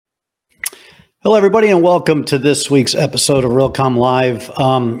Hello, everybody, and welcome to this week's episode of Realcomm Live.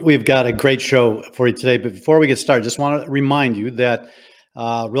 We've got a great show for you today, but before we get started, just want to remind you that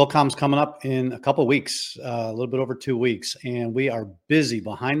Realcomm's coming up in a couple of weeks, a little bit over 2 weeks, and we are busy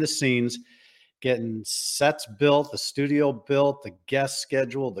behind the scenes getting sets built, the studio built, the guest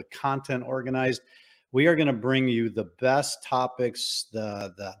scheduled, the content organized. We are going to bring you the best topics,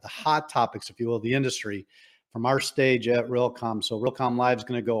 the hot topics, if you will, of the industry from our stage at Realcomm. So Realcomm Live is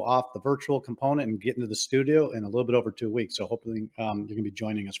going to go off the virtual component and get into the studio in a little bit over 2 weeks. So hopefully you're going to be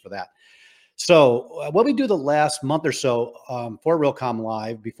joining us for that. So what we do the last month or so for Realcomm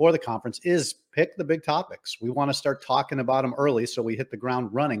Live before the conference is pick the big topics. We want to start talking about them early so we hit the ground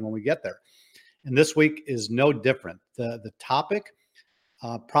running when we get there. And this week is no different. The topic,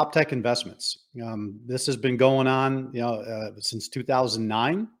 prop tech investments. This has been going on, since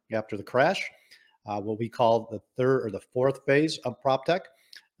 2009 after the crash. What we call the third or the fourth phase of prop tech.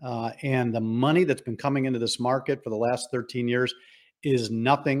 And the money that's been coming into this market for the last 13 years is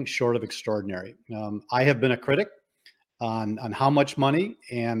nothing short of extraordinary. I have been a critic on how much money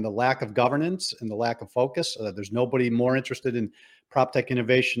and the lack of governance and the lack of focus. There's nobody more interested in prop tech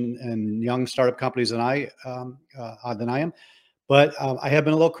innovation and young startup companies than I am. But I have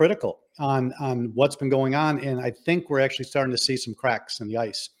been a little critical on what's been going on. And I think we're actually starting to see some cracks in the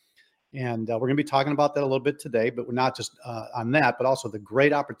ice. And we're going to be talking about that a little bit today, but we're not just on that, but also the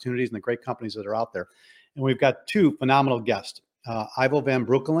great opportunities and the great companies that are out there. And we've got two phenomenal guests, Ivo van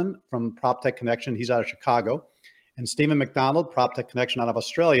Breukelen from PropTech Connection. He's out of Chicago. And Stephen McDonald, PropTech Connection out of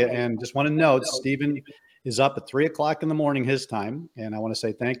Australia. And just want to note, Stephen is up at 3 o'clock in the morning his time. And I want to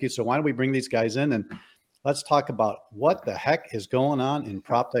say thank you. So why don't we bring these guys in and let's talk about what the heck is going on in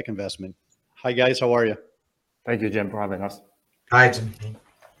PropTech investment. Hi, guys. How are you? Thank you, Jim, for having us. Hi, Jim.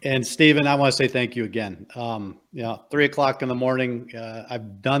 And Stephen, I want to say thank you again. 3 o'clock in the morning,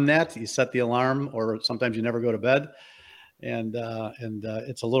 I've done that. You set the alarm, or sometimes you never go to bed, and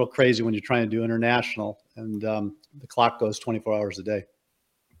it's a little crazy when you're trying to do international, and the clock goes 24 hours a day.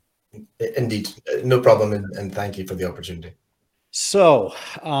 Indeed, no problem, and thank you for the opportunity. So,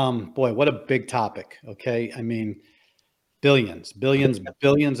 boy, what a big topic. Okay, I mean, billions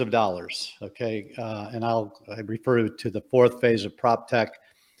of dollars. Okay, and I refer to the fourth phase of prop tech.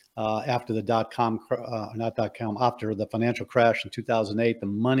 After the after the financial crash in 2008, the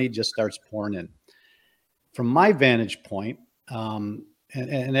money just starts pouring in. From my vantage point, and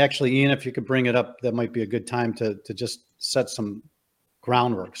actually, Ian, if you could bring it up, that might be a good time to just set some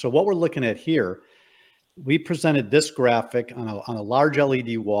groundwork. So what we're looking at here, we presented this graphic on a large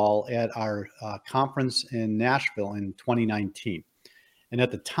LED wall at our conference in Nashville in 2019. And at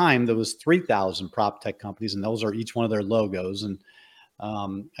the time, there was 3,000 prop tech companies, and those are each one of their logos. And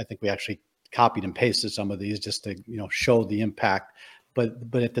I think we actually copied and pasted some of these just to show the impact. But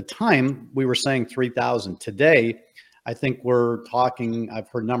at the time, we were saying 3,000. Today, I think we're talking, I've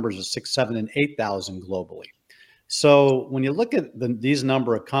heard numbers of 6, 7, and 8,000 globally. So when you look at these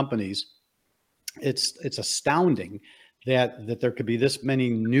number of companies, it's astounding that there could be this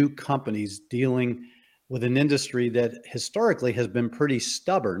many new companies dealing with an industry that historically has been pretty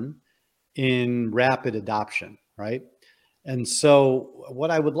stubborn in rapid adoption, right? And so what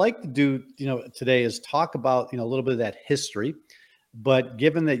I would like to do, today is talk about, a little bit of that history. But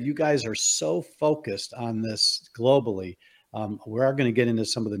given that you guys are so focused on this globally, we are going to get into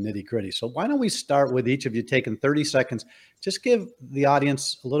some of the nitty gritty. So why don't we start with each of you taking 30 seconds, just give the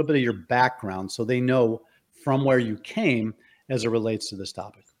audience a little bit of your background so they know from where you came as it relates to this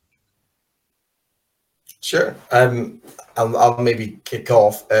topic. Sure. I'll maybe kick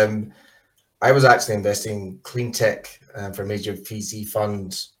off. I was actually investing clean tech for a major VC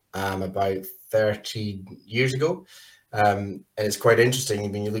fund about 30 years ago. And it's quite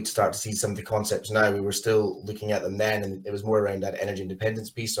interesting when you start to see some of the concepts now. We were still looking at them then, and it was more around that energy independence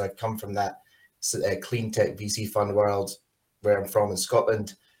piece. So I'd come from that clean tech VC fund world where I'm from in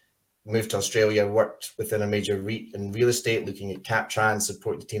Scotland, moved to Australia, worked within a major REIT in real estate, looking at CapTrans,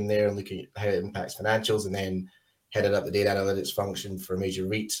 supporting the team there and looking at how it impacts financials, and then headed up the data analytics function for a major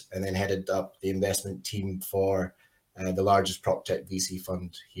REIT, and then headed up the investment team for the largest prop tech VC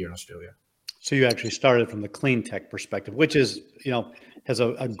fund here in Australia. So you actually started from the clean tech perspective, which is, has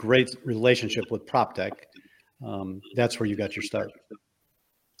a great relationship with prop tech. That's where you got your start.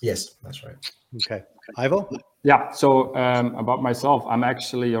 Yes, that's right. Okay. Ivo? Yeah, so about myself, I'm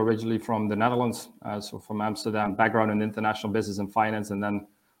actually originally from the Netherlands, so from Amsterdam, background in international business and finance, and then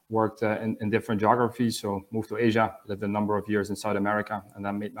worked in different geographies. So moved to Asia, lived a number of years in South America, and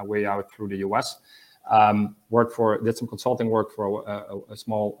then made my way out through the US. Did some consulting work for a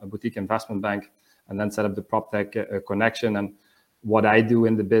small boutique investment bank, and then set up the PropTech Connection. And what I do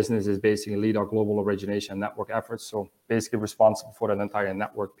in the business is basically lead our global origination network efforts. So basically responsible for that entire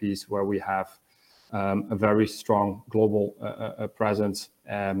network piece where we have a very strong global presence,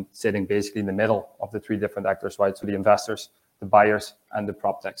 sitting basically in the middle of the three different actors, right? So the investors, the buyers, and the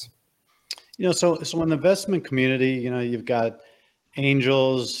prop techs. So in the investment community, you've got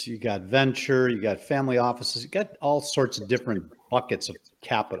angels, you got venture, you got family offices, you got all sorts of different buckets of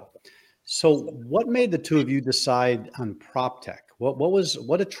capital. So what made the two of you decide on prop tech?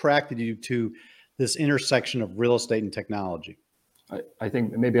 What attracted you to this intersection of real estate and technology? I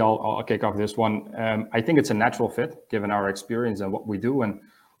think maybe I'll kick off this one. I think it's a natural fit given our experience and what we do. And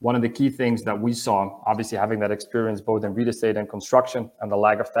one of the key things that we saw, obviously having that experience both in real estate and construction and the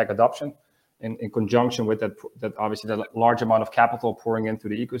lack of tech adoption, in conjunction with that obviously the large amount of capital pouring into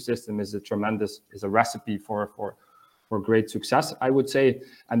the ecosystem is a recipe for great success, I would say.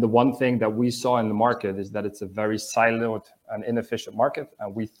 And the one thing that we saw in the market is that it's a very siloed and inefficient market.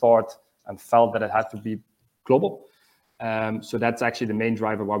 And we thought and felt that it had to be global. So that's actually the main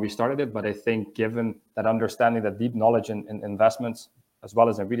driver why we started it. But I think given that understanding, that deep knowledge in investments, as well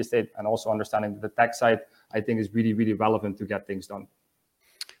as in real estate, and also understanding the tech side, I think is really, really relevant to get things done.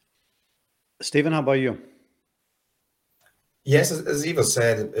 Stephen, how about you? Yes, as Ivo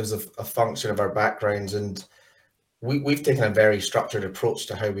said, it was a function of our backgrounds, and we've taken a very structured approach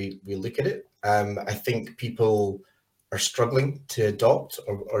to how we look at it. I think people are struggling to adopt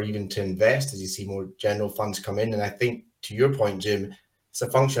or even to invest as you see more general funds come in. And I think to your point, Jim, it's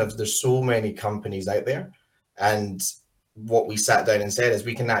a function of there's so many companies out there. And what we sat down and said is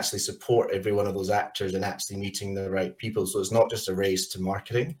we can actually support every one of those actors in actually meeting the right people. So it's not just a race to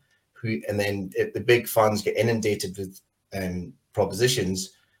marketing. And then if the big funds get inundated with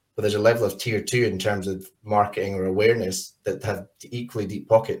propositions, but there's a level of tier 2 in terms of marketing or awareness that have equally deep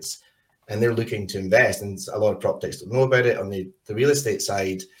pockets, and they're looking to invest. And a lot of prop techs don't know about it. On the real estate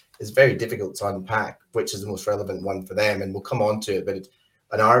side, it's very difficult to unpack which is the most relevant one for them. And we'll come on to it, but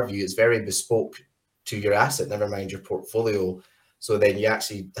in our view, it's very bespoke to your asset, never mind your portfolio. So then you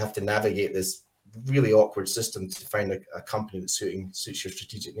actually have to navigate this really awkward system to find a company that suits your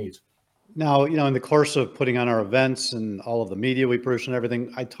strategic need. Now, in the course of putting on our events and all of the media we produce and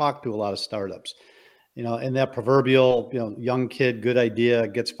everything, I talk to a lot of startups, and that proverbial, young kid, good idea,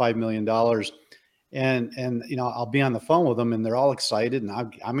 gets $5 million. And I'll be on the phone with them and they're all excited,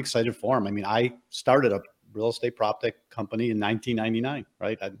 and I'm excited for them. I mean, I started a real estate prop tech company in 1999,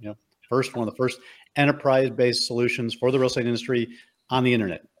 right? One of the first enterprise-based solutions for the real estate industry on the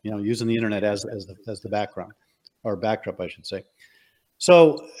internet, using the internet as the background or backdrop, I should say.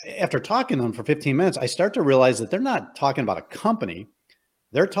 So after talking to them for 15 minutes, I start to realize that they're not talking about a company.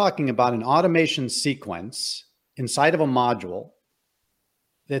 They're talking about an automation sequence inside of a module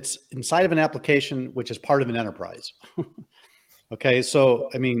that's inside of an application, which is part of an enterprise. Okay. So,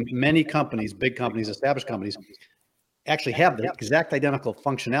 I mean, many companies, big companies, established companies actually have the exact identical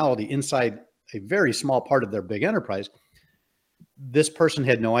functionality inside a very small part of their big enterprise. This person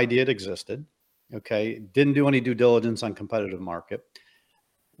had no idea it existed. Okay. Didn't do any due diligence on competitive market.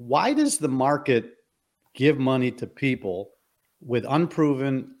 Why does the market give money to people with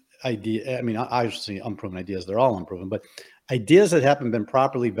unproven idea? I mean, obviously unproven ideas, they're all unproven, but ideas that haven't been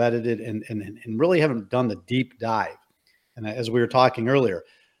properly vetted and really haven't done the deep dive. And as we were talking earlier,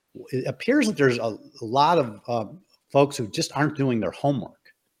 it appears that there's a lot of folks who just aren't doing their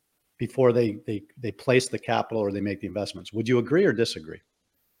homework before they place the capital or they make the investments. Would you agree or disagree?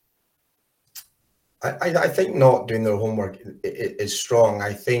 I think not doing their homework is strong.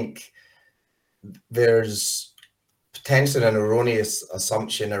 I think there's potentially an erroneous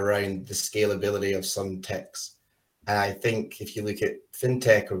assumption around the scalability of some techs. And I think if you look at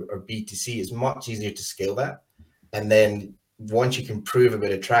fintech or BTC, it's much easier to scale that. And then once you can prove a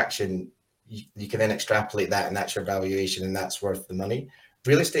bit of traction, you can then extrapolate that, and that's your valuation, and that's worth the money.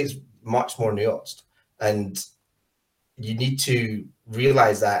 Real estate is much more nuanced, and you need to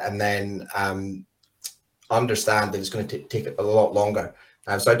realize that and then understand that it's going to take a lot longer.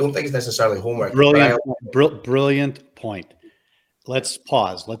 So I don't think it's necessarily homework. Brilliant point. Let's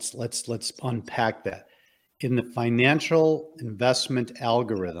pause. Let's unpack that. In the financial investment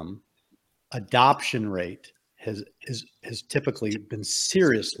algorithm, adoption rate has typically been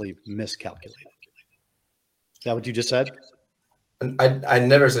seriously miscalculated. Is that what you just said? I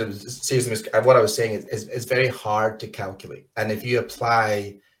never said seriously. What I was saying is it's very hard to calculate. And if you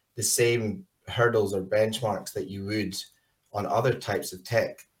apply the same hurdles or benchmarks that you would on other types of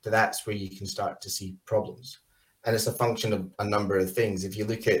tech, that's where you can start to see problems. And it's a function of a number of things. If you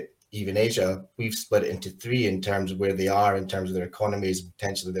look at even Asia, we've split it into 3 in terms of where they are, in terms of their economies,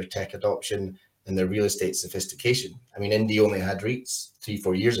 potentially their tech adoption, in their real estate sophistication. I mean, India only had REITs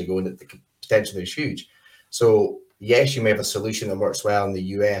 3-4 years ago, and the potential is huge. So yes, you may have a solution that works well in the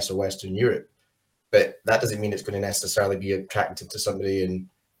US or Western Europe, but that doesn't mean it's going to necessarily be attractive to somebody in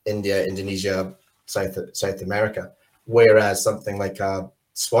India, Indonesia, South America. Whereas something like a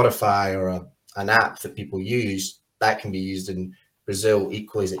Spotify or an app that people use, that can be used in Brazil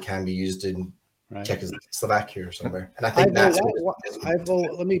equally as it can be used in Czechoslovakia or somewhere. And I think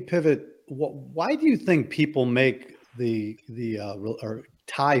let me pivot. Why do you think people make or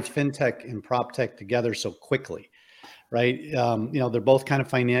tie fintech and prop tech together so quickly? Right. They're both kind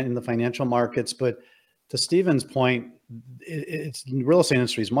of in the financial markets, but to Stephen's point, it's the real estate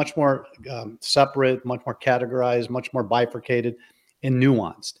industry is much more separate, much more categorized, much more bifurcated and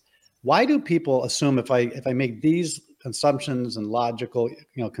nuanced. Why do people assume if I make these assumptions and logical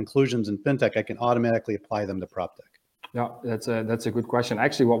conclusions in fintech, I can automatically apply them to prop tech? Yeah, that's a good question.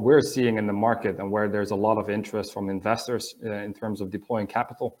 Actually, what we're seeing in the market and where there's a lot of interest from investors in terms of deploying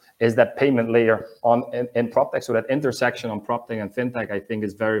capital is that payment layer in prop tech. So that intersection on prop tech and fintech, I think,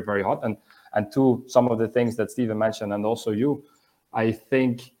 is very, very hot. And to some of the things that Stephen mentioned, and also you, I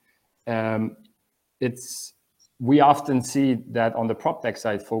think we often see that on the prop tech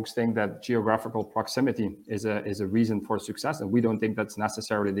side, folks think that geographical proximity is a reason for success, and we don't think that's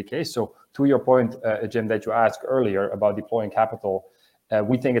necessarily the case. So to your point, Jim, that you asked earlier about deploying capital,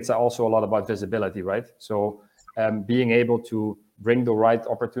 we think it's also a lot about visibility, right? So being able to bring the right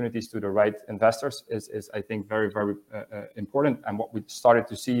opportunities to the right investors is I think, very, very important. And what we started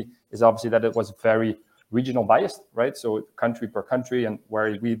to see is obviously that it was very regional biased, right? So country per country, and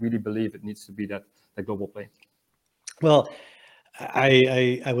where we really believe it needs to be that the global play. Well,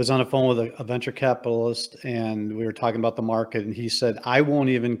 I was on a phone with a venture capitalist, and we were talking about the market, and he said, I won't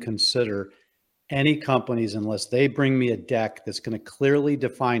even consider any companies unless they bring me a deck that's going to clearly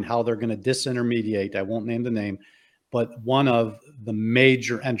define how they're going to disintermediate, I won't name the name, but one of the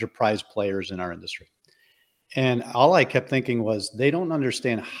major enterprise players in our industry. And all I kept thinking was, they don't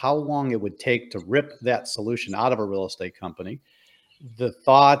understand how long it would take to rip that solution out of a real estate company. The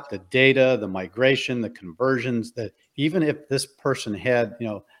thought, the data, the migration, the conversions, that even if this person had,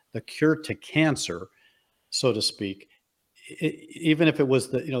 the cure to cancer, so to speak, even if it was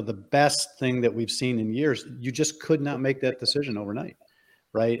the best thing that we've seen in years, you just could not make that decision overnight.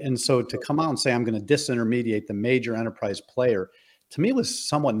 Right. And so to come out and say, I'm going to disintermediate the major enterprise player, to me was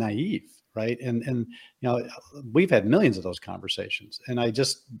somewhat naive. Right. And we've had millions of those conversations. And I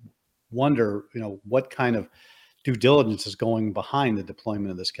just wonder, what kind of due diligence is going behind the deployment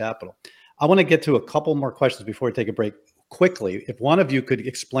of this capital. I want to get to a couple more questions before we take a break. Quickly, if one of you could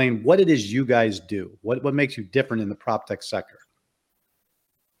explain what it is you guys do, what makes you different in the prop tech sector?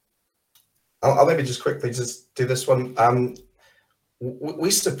 I'll maybe just quickly just do this one.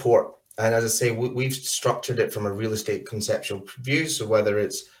 We support, and as I say, we've structured it from a real estate conceptual view. So whether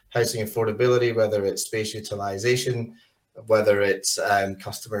it's housing affordability, whether it's space utilization, whether it's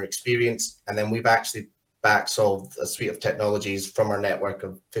customer experience, and then we've actually back-solved a suite of technologies from our network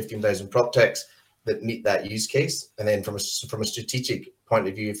of 15,000 prop techs that meet that use case. And then from a strategic point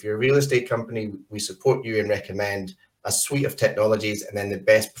of view, if you're a real estate company, we support you and recommend a suite of technologies and then the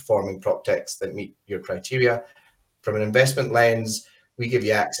best performing prop techs that meet your criteria. From an investment lens, we give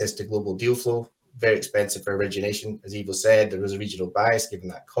you access to global deal flow, very expensive for origination. As Ivo said, there is a regional bias given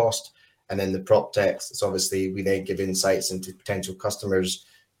that cost. And then the prop techs, it's obviously, we then give insights into potential customers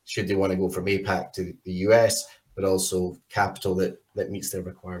should they want to go from APAC to the US, but also capital that meets their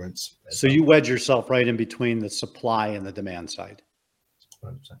requirements. So you wedge yourself right in between the supply and the demand side.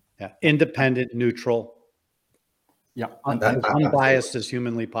 100%. Yeah, independent, neutral. Yeah, unbiased as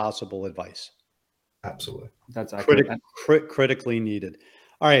humanly possible advice. Absolutely. That's critically needed.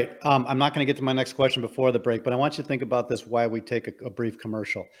 All right, I'm not going to get to my next question before the break, but I want you to think about this while we take a brief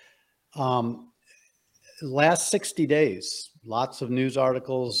commercial. Last 60 days, lots of news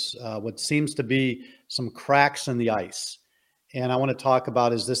articles, what seems to be some cracks in the ice. And I want to talk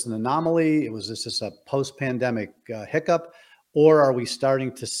about, is this an anomaly? Was this a post-pandemic hiccup? Or are we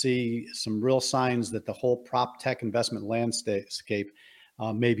starting to see some real signs that the whole prop tech investment landscape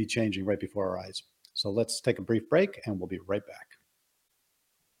may be changing right before our eyes? So let's take a brief break and we'll be right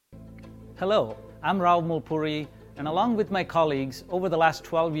back. Hello, I'm Rao Mulpuri, and along with my colleagues, over the last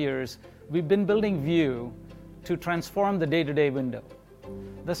 12 years, we've been building View to transform the day-to-day window.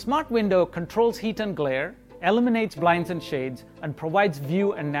 The smart window controls heat and glare, eliminates blinds and shades, and provides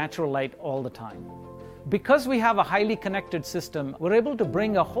view and natural light all the time. Because we have a highly connected system, we're able to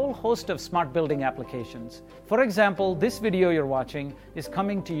bring a whole host of smart building applications. For example, this video you're watching is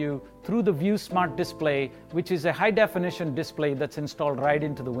coming to you through the View Smart Display, which is a high-definition display that's installed right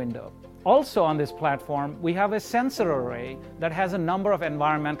into the window. Also on this platform, we have a sensor array that has a number of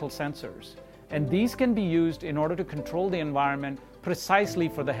environmental sensors, and these can be used in order to control the environment precisely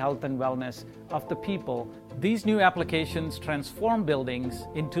for the health and wellness of the people. These new applications transform buildings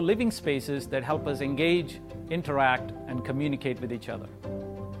into living spaces that help us engage, interact, and communicate with each other.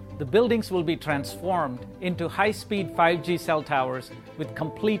 The buildings will be transformed into high-speed 5G cell towers with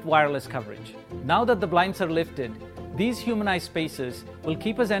complete wireless coverage. Now that the blinds are lifted, these humanized spaces will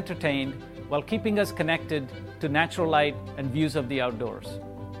keep us entertained while keeping us connected to natural light and views of the outdoors.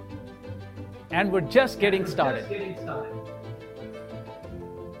 And we're just getting started.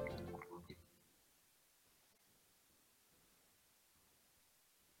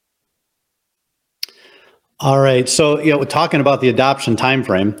 All right. So, we're talking about the adoption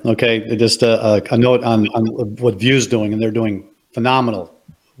timeframe. Okay. Just a note on what View's doing, and they're doing phenomenal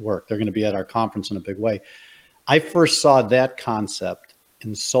work. They're going to be at our conference in a big way. I first saw that concept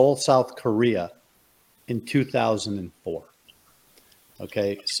in Seoul, South Korea in 2004.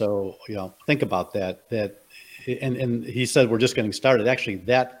 Okay. So, think about that. And he said, we're just getting started. Actually,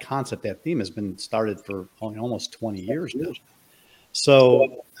 that concept, that theme has been started for almost 20 years now.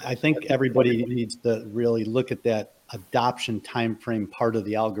 So I think everybody needs to really look at that adoption timeframe part of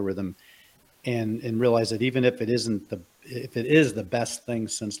the algorithm and realize that even if it is the best thing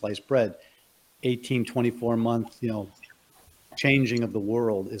since sliced bread, 18, 24 month, changing of the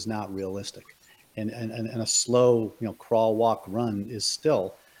world is not realistic. And a slow, crawl, walk, run is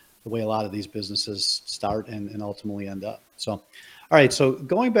still the way a lot of these businesses start and ultimately end up. So, all right. So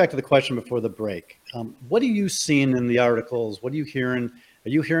going back to the question before the break, what are you seeing in the articles? What are you hearing? Are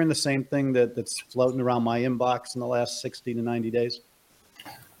you hearing the same thing that's floating around my inbox in the last 60 to 90 days?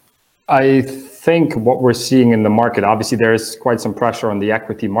 I think what we're seeing in the market, obviously there is quite some pressure on the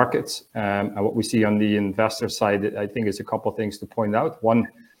equity markets. And what we see on the investor side, I think is a couple of things to point out. One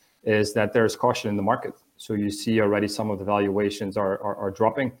is that there's caution in the market. So you see already some of the valuations are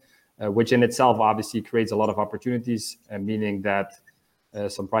dropping, which in itself obviously creates a lot of opportunities, meaning that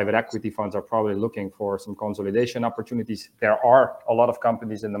some private equity funds are probably looking for some consolidation opportunities. There are a lot of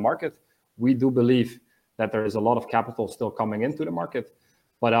companies in the market. We do believe that there is a lot of capital still coming into the market,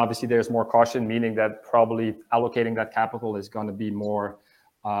 but obviously there's more caution, meaning that probably allocating that capital is going to be more,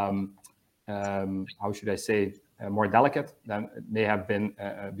 more delicate than it may have been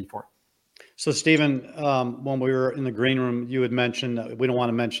before. So, Stephen, when we were in the green room, you had mentioned, we don't want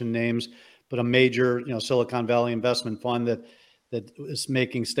to mention names, but a major, Silicon Valley investment fund that is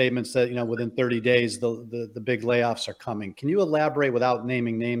making statements that, within 30 days, the big layoffs are coming. Can you elaborate without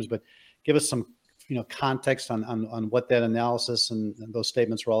naming names, but give us some, context on what that analysis and those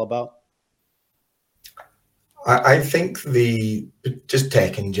statements were all about? I think just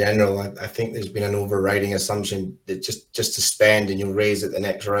tech in general, I think there's been an overriding assumption that just to spend and you'll raise at the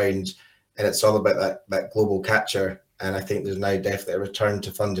next round, and it's all about that global catcher. And I think there's now definitely a return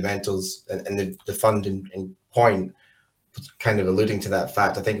to fundamentals, and the fund in point was kind of alluding to that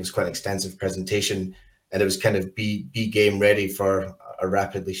fact. I think it was quite an extensive presentation, and it was kind of be game ready for a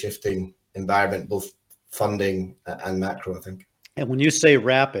rapidly shifting environment, both funding and macro, I think. And when you say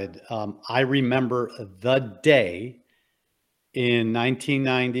rapid, I remember the day in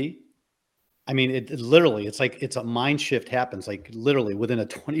 1990. I mean, it literally, it's a mind shift happens, like literally within a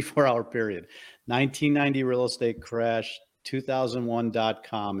 24-hour period. 1990 real estate crash, 2001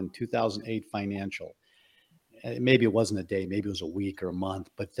 .com, and 2008 financial. Maybe it wasn't a day, maybe it was a week or a month,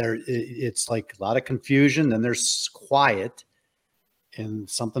 but it's like a lot of confusion. Then there's quiet, and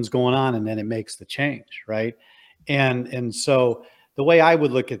something's going on, and then it makes the change, right? And so the way I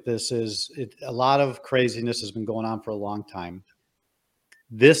would look at this is a lot of craziness has been going on for a long time.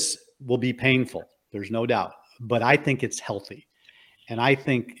 This will be painful, there's no doubt, but I think it's healthy. And I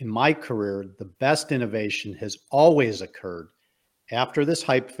think in my career, the best innovation has always occurred after this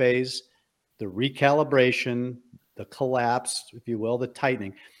hype phase, the recalibration, the collapse, if you will, the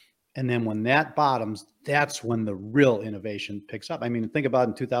tightening. And then when that bottoms, that's when the real innovation picks up. I mean, think about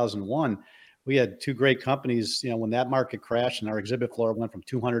in 2001, we had two great companies, when that market crashed and our exhibit floor went from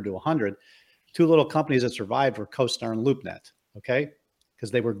 200 to 100, two little companies that survived were CoStar and LoopNet, okay?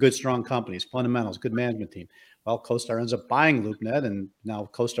 Because they were good, strong companies, fundamentals, good management team. Well, CoStar ends up buying LoopNet, and now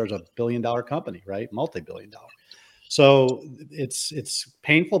CoStar is $1 billion company, right? Multi-billion dollar. So it's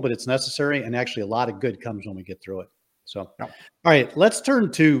painful, but it's necessary. And actually a lot of good comes when we get through it. So, all right, let's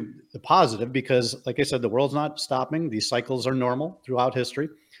turn to the positive, because like I said, the world's not stopping. These cycles are normal throughout history.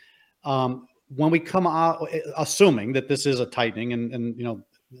 When we come out, assuming that this is a tightening and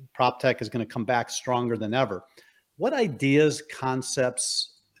prop tech is going to come back stronger than ever, what ideas,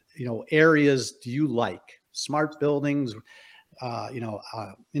 concepts, areas do you like? Smart buildings,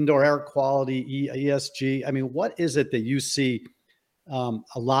 indoor air quality, ESG? I mean, what is it that you see a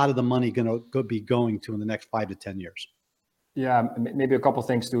lot of the money going to be going to in the next 5 to 10 years? Yeah, maybe a couple of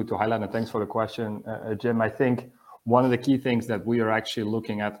things to highlight, and thanks for the question, Jim. I think one of the key things that we are actually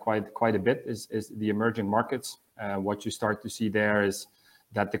looking at quite a bit is the emerging markets. What you start to see there is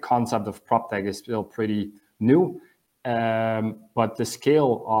that the concept of PropTech is still pretty new, but the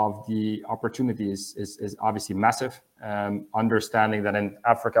scale of the opportunity is obviously massive. Understanding that in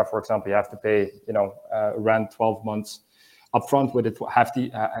Africa, for example, you have to pay rent 12 months upfront with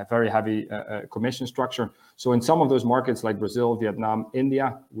a very heavy commission structure. So in some of those markets like Brazil, Vietnam,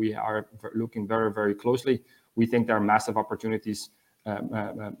 India, we are looking very, very closely. We think there are massive opportunities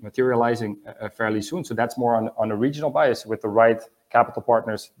materializing fairly soon. So that's more on a regional bias with the right capital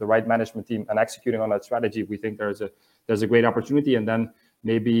partners, the right management team, and executing on that strategy. We think there's a great opportunity. And then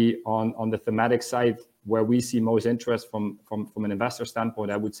maybe on the thematic side, where we see most interest from an investor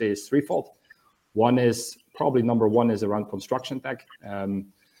standpoint, I would say is threefold. Number one is around construction tech.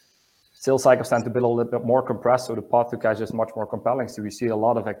 Sales cycles tend to be a little bit more compressed, so the path to cash is much more compelling. So we see a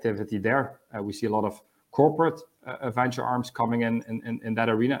lot of activity there. We see a lot of corporate venture arms coming in that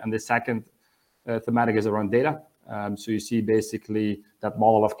arena. And the second thematic is around data. So you see basically that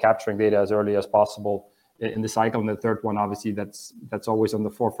model of capturing data as early as possible in the cycle. And the third one, obviously, that's always on the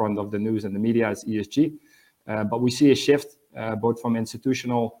forefront of the news and the media is ESG. But we see a shift both from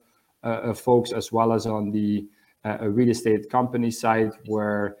institutional folks as well as on the real estate company side,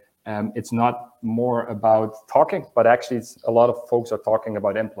 where it's not more about talking, but actually it's a lot of folks are talking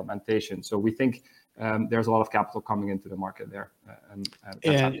about implementation. So we think there's a lot of capital coming into the market there.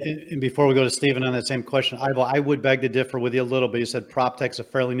 And before we go to Stephen on that same question, I would beg to differ with you a little bit. You said PropTech's a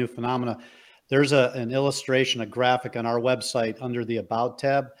fairly new phenomena. There's an illustration, a graphic on our website under the About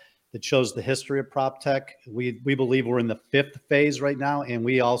tab that shows the history of PropTech. We believe we're in the 5th phase right now, and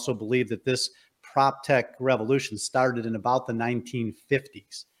we also believe that this PropTech revolution started in about the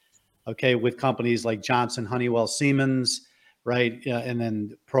 1950s, okay, with companies like Johnson, Honeywell, Siemens, right? And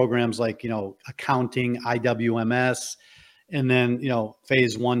then programs like, accounting, IWMS, and then,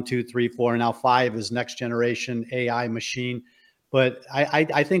 phase 1, 2, 3, 4, and now 5 is next generation AI machine. But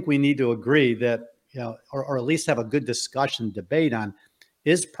I think we need to agree that, or at least have a good discussion, debate on,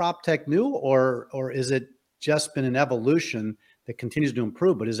 is PropTech new or is it just been an evolution that continues to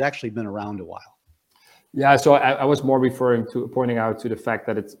improve, but has actually been around a while? Yeah, so I was more pointing out to the fact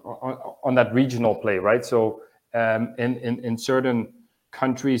that it's on that regional play, right? So in certain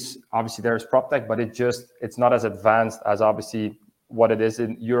countries, obviously there's PropTech, but it's not as advanced as obviously what it is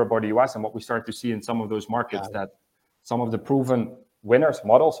in Europe or the US. And what we start to see in some of those markets that some of the proven winners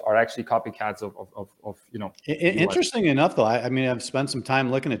models are actually copycats of Interesting enough, though, I mean, I've spent some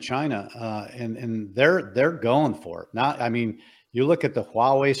time looking at China, and they're going for it. You look at the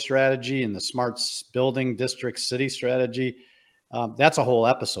Huawei strategy and the smart building district city strategy. That's a whole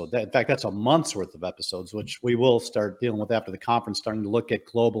episode. In fact, that's a month's worth of episodes, which we will start dealing with after the conference, starting to look at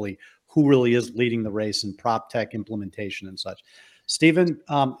globally who really is leading the race in PropTech implementation and such. Stephen,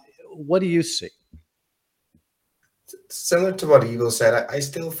 what do you see? Similar to what Ivo said, I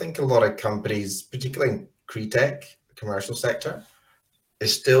still think a lot of companies, particularly in CREtech, the commercial sector,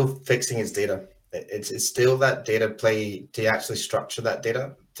 is still fixing its data. It's still that data play to actually structure that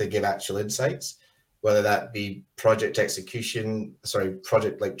data to give actual insights, whether that be project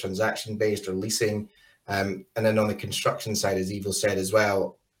like transaction based or leasing. And then on the construction side, as Ivo said as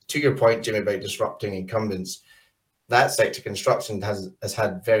well, to your point, Jimmy, about disrupting incumbents, that sector construction has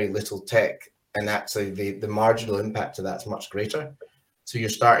had very little tech. And actually the marginal impact of that's much greater. So you're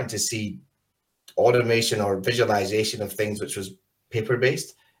starting to see automation or visualization of things which was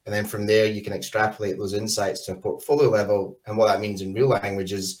paper-based. And then from there, you can extrapolate those insights to a portfolio level. And what that means in real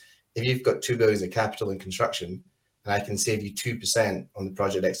language is if you've got $2 billion of capital in construction, and I can save you 2% on the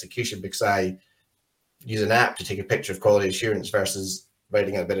project execution because I use an app to take a picture of quality assurance versus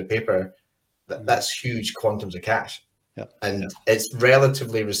writing a bit of paper, that's huge quantums of cash. Yep. And it's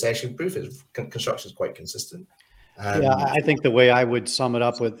relatively recession proof. Construction is quite consistent. I think the way I would sum it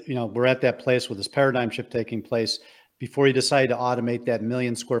up with, we're at that place with this paradigm shift taking place. Before you decide to automate that 1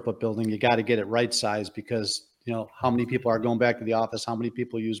 million square foot building, you got to get it right sized because, how many people are going back to the office? How many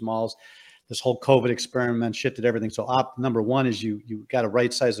people use malls? This whole COVID experiment shifted everything. So number one is you got to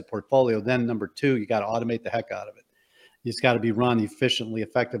right size the portfolio. Then number two, you got to automate the heck out of it. It's got to be run efficiently,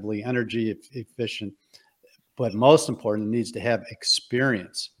 effectively, energy efficient. But most important, it needs to have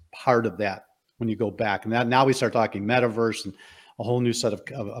experience part of that when you go back. And now we start talking metaverse and a whole new set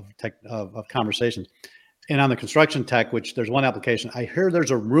of conversations. And on the construction tech, which there's one application, I hear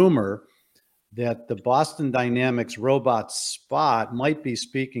there's a rumor that the Boston Dynamics robot Spot might be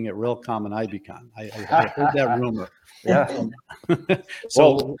speaking at Realcomm and IBCon. I heard that rumor. Yeah.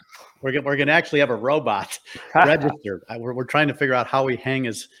 So we're going to actually have a robot registered. We're trying to figure out how we hang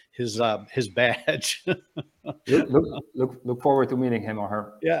his badge. look forward to meeting him or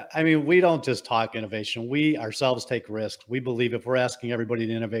her. Yeah, I mean, we don't just talk innovation. We ourselves take risks. We believe if we're asking everybody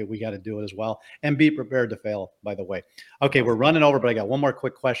to innovate, we got to do it as well and be prepared to fail, by the way. Okay, we're running over, but I got one more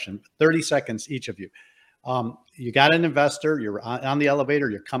quick question. 30 seconds, each of you. You got an investor, you're on the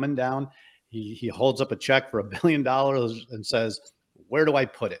elevator, you're coming down. He holds up a check for $1 billion and says, where do I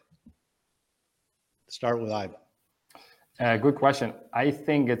put it? Start with Ivan. Good question. I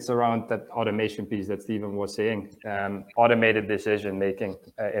think it's around that automation piece that Stephen was saying. Automated decision-making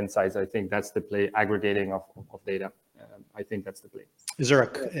insights. I think that's the play, aggregating of data. I think that's the play. Is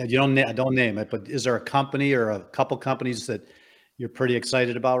there don't name it, but is there a company or a couple companies that you're pretty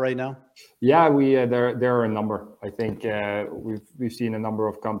excited about right now? Yeah, there are a number. I think we've seen a number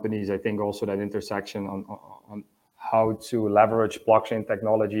of companies. I think also that intersection on how to leverage blockchain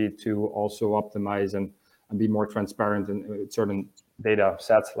technology to also optimize and be more transparent in certain data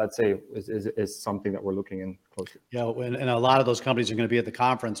sets, let's say, is something that we're looking in closely. Yeah, and a lot of those companies are going to be at the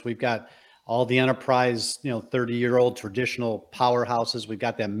conference. We've got all the enterprise, 30-year-old traditional powerhouses. We've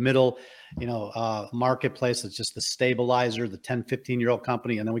got that middle, marketplace that's just the stabilizer, the 10, 15-year-old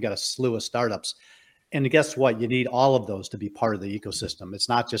company. And then we got a slew of startups. And guess what? You need all of those to be part of the ecosystem. It's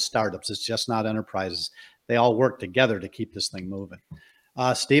not just startups. It's just not enterprises. They all work together to keep this thing moving.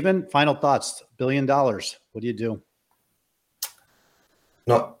 Stephen, final thoughts. $1 billion. What do you do?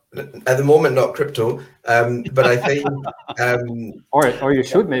 Not at the moment, not crypto, but I think, or you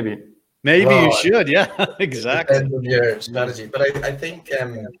should maybe. Maybe you should. Yeah, exactly. Depends on your strategy, but I think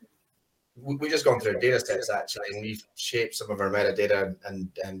we just gone through data sets actually, and we've shaped some of our metadata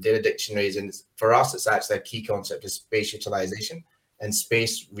and data dictionaries. And for us, it's actually a key concept is space utilization and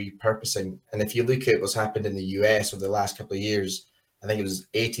space repurposing. And if you look at what's happened in the US over the last couple of years, I think it was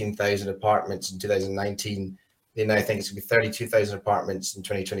 18,000 apartments in 2019. They now think it's going to be 32,000 apartments in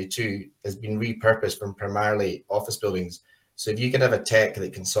 2022. Has been repurposed from primarily office buildings. So if you can have a tech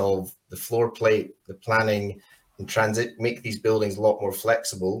that can solve the floor plate, the planning, and transit, make these buildings a lot more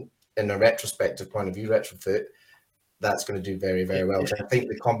flexible in a retrospective point of view, retrofit, that's going to do very, very well. I think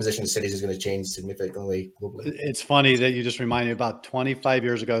the composition of cities is going to change significantly globally. It's funny that you just reminded me about 25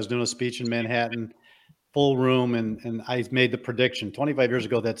 years ago, I was doing a speech in Manhattan, full room, and I made the prediction 25 years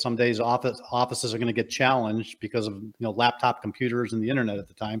ago that some days offices are going to get challenged because of laptop computers and the internet at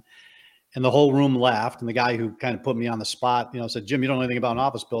the time. And the whole room laughed. And the guy who kind of put me on the spot, said, Jim, you don't know anything about an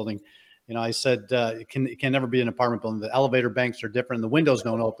office building. I said, it can never be an apartment building. The elevator banks are different. The windows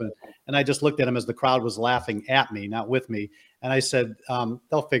don't open. And I just looked at him as the crowd was laughing at me, not with me. And I said,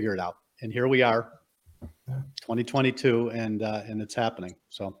 they'll figure it out. And here we are, 2022, and it's happening.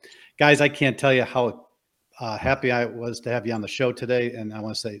 So, guys, I can't tell you how happy I was to have you on the show today. And I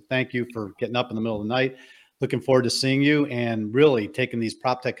want to say thank you for getting up in the middle of the night. Looking forward to seeing you and really taking these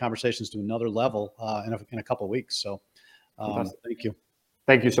prop tech conversations to another level in a couple of weeks. So thank you.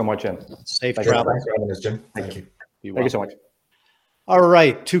 Thank you so much, Jim. Safe travel. Thanks for having us, Jim. Thank you. Thank you so much. All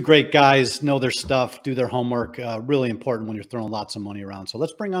right. Two great guys, know their stuff, do their homework. Really important when you're throwing lots of money around. So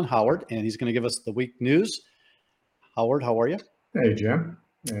let's bring on Howard, and he's going to give us the week news. Howard, how are you? Hey, Jim.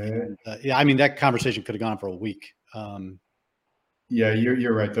 Yeah, I mean, that conversation could have gone for a week. Yeah,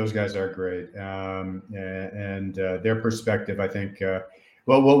 you're right. Those guys are great, and their perspective, I think.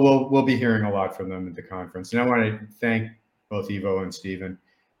 We'll be hearing a lot from them at the conference, and I want to thank both Ivo and Stephen.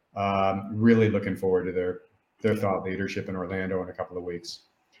 Really looking forward to their thought leadership in Orlando in a couple of weeks.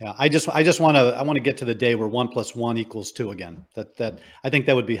 Yeah, I want to get to the day where 1 + 1 = 2 again. That I think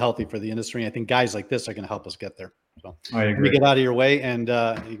that would be healthy for the industry. I think guys like this are going to help us get there. So I agree. Let me get out of your way, and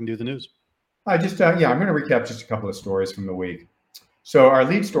you can do the news. I'm going to recap just a couple of stories from the week. So our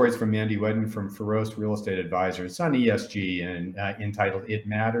lead story is from Mandy Wedden from Ferost Real Estate Advisors. It's on ESG and entitled "It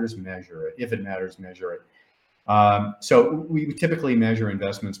Matters, Measure It." If it matters, measure it. So we typically measure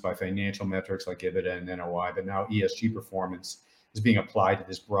investments by financial metrics like EBITDA and NOI, but now ESG performance is being applied to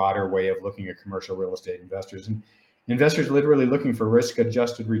this broader way of looking at commercial real estate investors. And investors literally looking for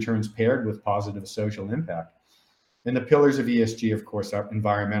risk-adjusted returns paired with positive social impact. And the pillars of ESG, of course, are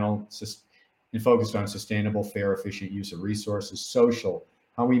environmental and focused on sustainable, fair, efficient use of resources; social,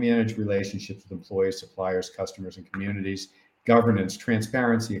 how we manage relationships with employees, suppliers, customers, and communities; governance,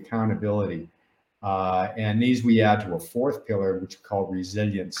 transparency, accountability. And these we add to a fourth pillar, which we call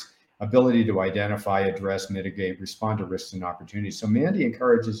resilience, ability to identify, address, mitigate, respond to risks and opportunities. So Mandy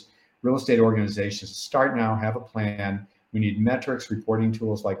encourages real estate organizations to start now, have a plan, We need metrics, reporting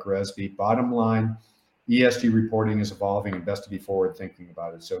tools like GRESB. Bottom line, ESG reporting is evolving and best to be forward thinking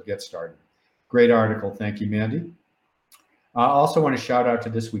about it. So get started. Great article. Thank you, Mandy. I also want to shout out to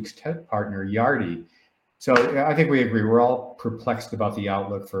this week's tech partner, Yardi. So I think we agree. We're all perplexed about the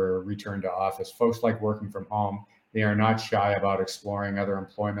outlook for return to office. Folks like working from home. They are not shy about exploring other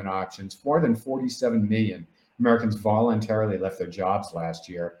employment options. More than 47 million Americans voluntarily left their jobs last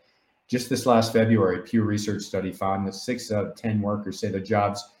year. Just this last February, a Pew Research study found that 6 out of 10 workers say their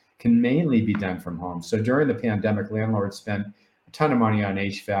jobs can mainly be done from home. So during the pandemic, landlords spent a ton of money on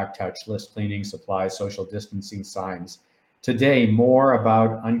HVAC, touchless cleaning supplies, social distancing signs. Today, more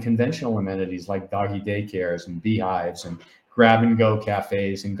about unconventional amenities like doggy daycares and beehives and grab-and-go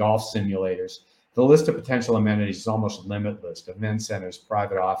cafes and golf simulators. The list of potential amenities is almost limitless. Event centers,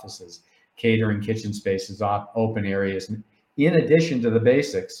 private offices, catering, kitchen spaces, open areas, in addition to the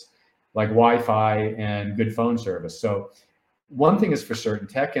basics like Wi-Fi and good phone service. So one thing is for certain,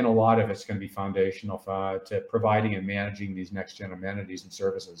 tech and a lot of it's going to be foundational to providing and managing these next-gen amenities and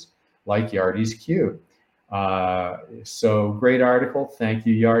services like Yardi's Cube. So great article. Thank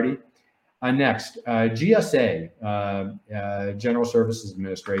you, Yardi. Next, GSA, General Services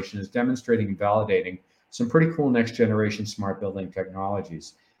Administration, is demonstrating and validating some pretty cool next generation smart building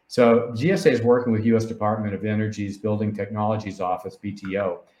technologies. So GSA is working with U.S. Department of Energy's Building Technologies Office,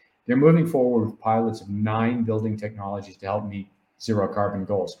 BTO. They're moving forward with pilots of 9 building technologies to help meet zero carbon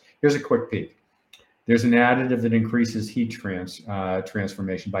goals. Here's a quick peek. There's an additive that increases heat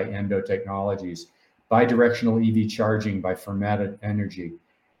transformation by Endo Technologies, bidirectional EV charging by Fermated Energy,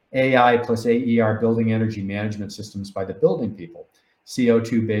 AI plus AER building energy management systems by the Building People,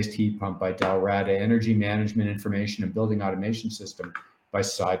 CO2-based heat pump by Dalrada, energy management information and building automation system by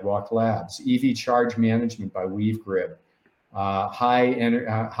Sidewalk Labs, EV charge management by WeaveGrid,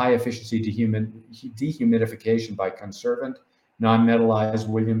 high efficiency dehumidification by Conservant, non-metallized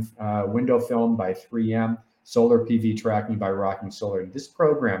window film by 3M, solar PV tracking by Rocking Solar. This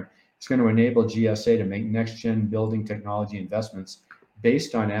program is going to enable GSA to make next-gen building technology investments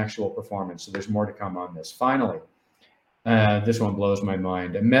based on actual performance. So there's more to come on this. Finally, this one blows my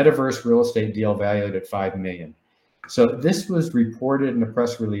mind. A metaverse real estate deal valued at $5 million. So this was reported in a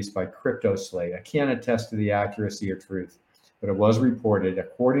press release by CryptoSlate. I can't attest to the accuracy or truth, but it was reported.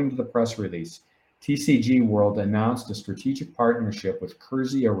 According to the press release, TCG World announced a strategic partnership with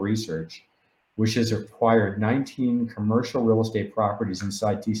Curzio Research, which has acquired 19 commercial real estate properties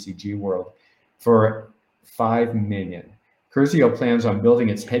inside TCG World for $5 million. Curzio plans on building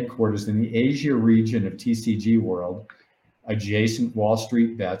its headquarters in the Asia region of TCG World, adjacent Wall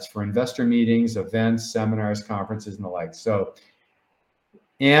Street bets for investor meetings, events, seminars, conferences, and the like. So,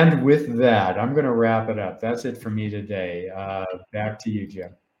 and with that, I'm going to wrap it up. That's it for me today. Back to you,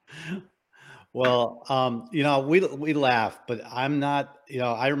 Jim. Well, we laugh, but I'm not,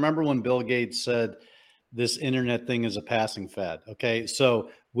 I remember when Bill Gates said this internet thing is a passing fad. Okay. So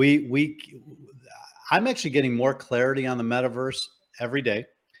I'm actually getting more clarity on the metaverse every day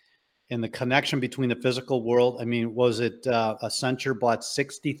and the connection between the physical world. I mean, was it Accenture bought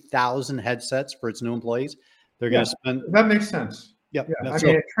 60,000 headsets for its new employees? They're going to spend. That makes sense. Yep.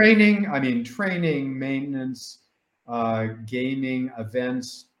 Yeah. Training, maintenance, gaming,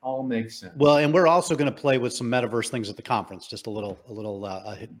 events, all makes sense. Well, and we're also going to play with some metaverse things at the conference. Just a little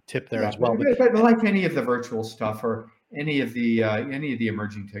tip there as well. But like any of the virtual stuff or any of the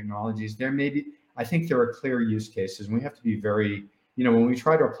emerging technologies, I think there are clear use cases, and we have to be very, when we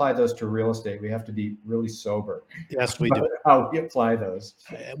try to apply those to real estate, we have to be really sober. Yes, we do. How we apply those.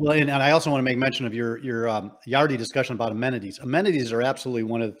 Well, and I also want to make mention of your Yardi discussion about amenities. Amenities are absolutely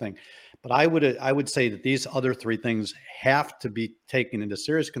one of the things, but I would say that these other 3 things have to be taken into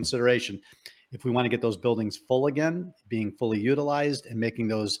serious consideration if we want to get those buildings full again, being fully utilized, and making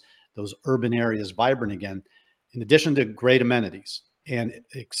those urban areas vibrant again. In addition to great amenities and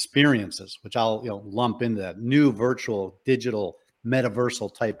experiences, which I'll lump into that, new virtual, digital,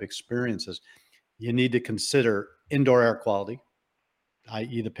 metaversal type experiences, you need to consider indoor air quality,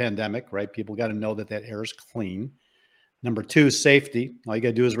 i.e. the pandemic, right? People got to know that air is clean. Number 2, safety. All you got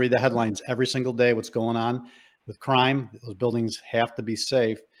to do is read the headlines every single day, what's going on with crime. Those buildings have to be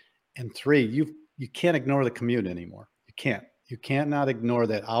safe. And 3, you can't ignore the commute anymore. You can't not ignore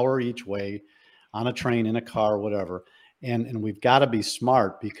that hour each way on a train, in a car, whatever. And we've got to be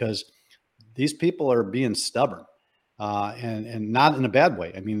smart, because these people are being stubborn, and not in a bad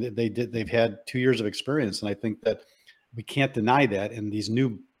way. I mean, they've had 2 years of experience, and I think that we can't deny that. And these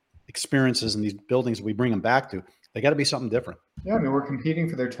new experiences and these buildings we bring them back to, they got to be something different. Yeah, I mean, we're competing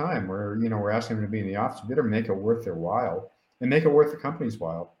for their time. We're asking them to be in the office. We better make it worth their while, and make it worth the company's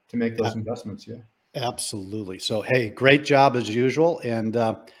while to make those investments. Yeah. Absolutely. So, hey, great job as usual. And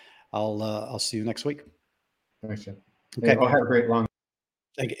I'll see you next week. Thanks, Jim. Okay. I'll have a great long.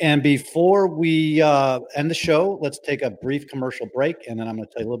 Thank you. And before we end the show, let's take a brief commercial break, and then I'm going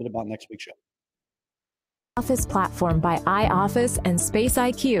to tell you a little bit about next week's show. Office platform by iOffice and Space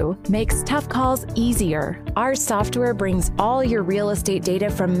IQ makes tough calls easier. Our software brings all your real estate data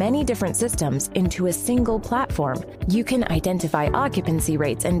from many different systems into a single platform. You can identify occupancy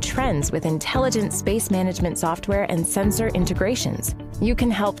rates and trends with intelligent space management software and sensor integrations. You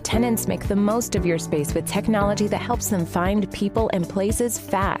can help tenants make the most of your space with technology that helps them find people and places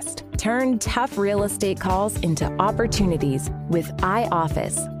fast. Turn tough real estate calls into opportunities with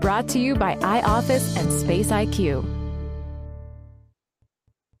iOffice. Brought to you by iOffice and Space IQ.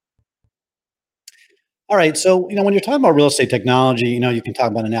 All right. So, when you're talking about real estate technology, you can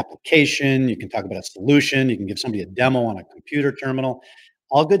talk about an application, you can talk about a solution, you can give somebody a demo on a computer terminal,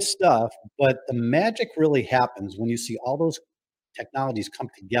 all good stuff. But the magic really happens when you see all those technologies come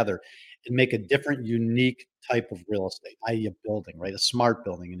together and make a different, unique type of real estate, i.e. a building, right? A smart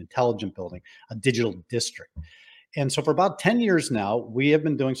building, an intelligent building, a digital district. And so for about 10 years now, we have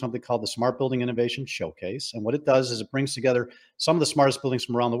been doing something called the Smart Building Innovation Showcase. And what it does is it brings together some of the smartest buildings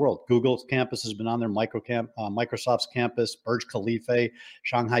from around the world. Google's campus has been on there, Microsoft's campus, Burj Khalifa,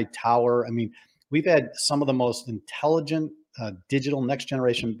 Shanghai Tower. I mean, we've had some of the most intelligent digital next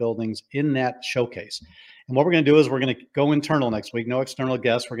generation buildings in that showcase. And what we're going to do is we're going to go internal next week, no external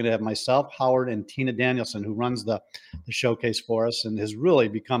guests. We're going to have myself, Howard, and Tina Danielson, who runs the showcase for us and has really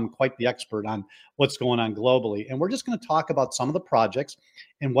become quite the expert on what's going on globally. And we're just going to talk about some of the projects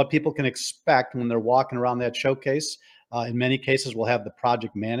and what people can expect when they're walking around that showcase. In many cases, we'll have the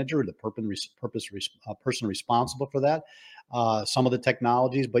project manager, the person responsible for that, some of the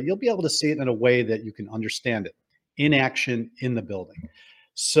technologies, but you'll be able to see it in a way that you can understand it in action in the building.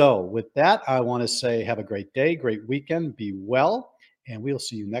 So with that, I want to say have a great day, great weekend, be well, and we'll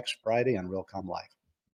see you next Friday on Realcomm Live.